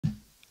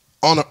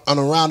On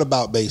a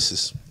roundabout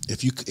basis,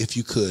 if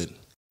you could,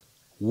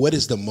 what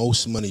is the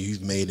most money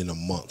you've made in a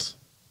month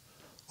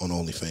on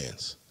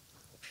OnlyFans?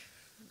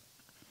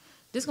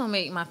 This gonna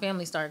make my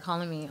family start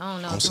calling me. I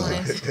don't know. I'm sorry.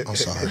 I'm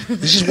sorry.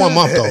 It's just 1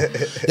 month though.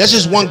 That's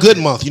just one good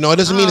month. You know, it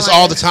doesn't mean it's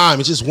all the time.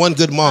 It's just one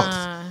good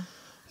month.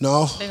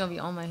 No. They're gonna be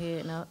on my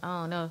head. No,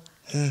 I don't know.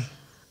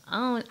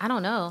 I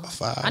don't know.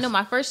 I know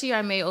my first year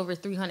I made over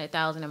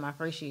 300,000 in my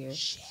first year.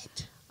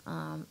 Shit.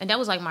 And that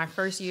was like my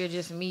first year,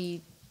 just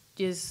me,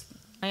 just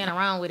playing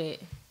around with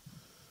it.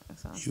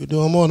 So. You were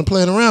doing more than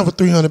playing around for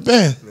 300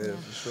 bands. Yeah,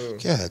 for sure.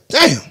 God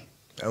damn.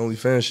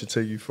 OnlyFans should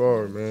take you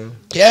far, man.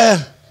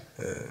 Yeah.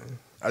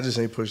 I just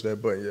ain't pushed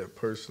that button yet,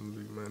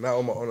 personally, man. Not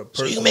on a personal.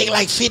 So you can make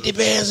like 50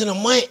 bands in a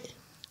month?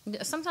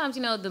 Sometimes,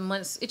 you know, the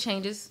months, it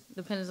changes.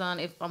 Depends on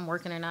if I'm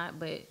working or not.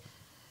 But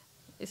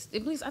it's,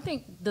 at least I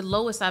think the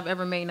lowest I've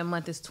ever made in a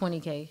month is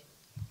 20K.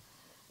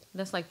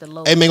 That's like the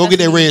lowest. Hey, man, go get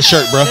that red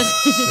shirt, bro.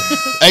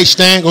 Hey,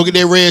 Stan, go get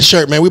that red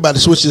shirt, man. We about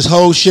to switch this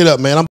whole shit up, man.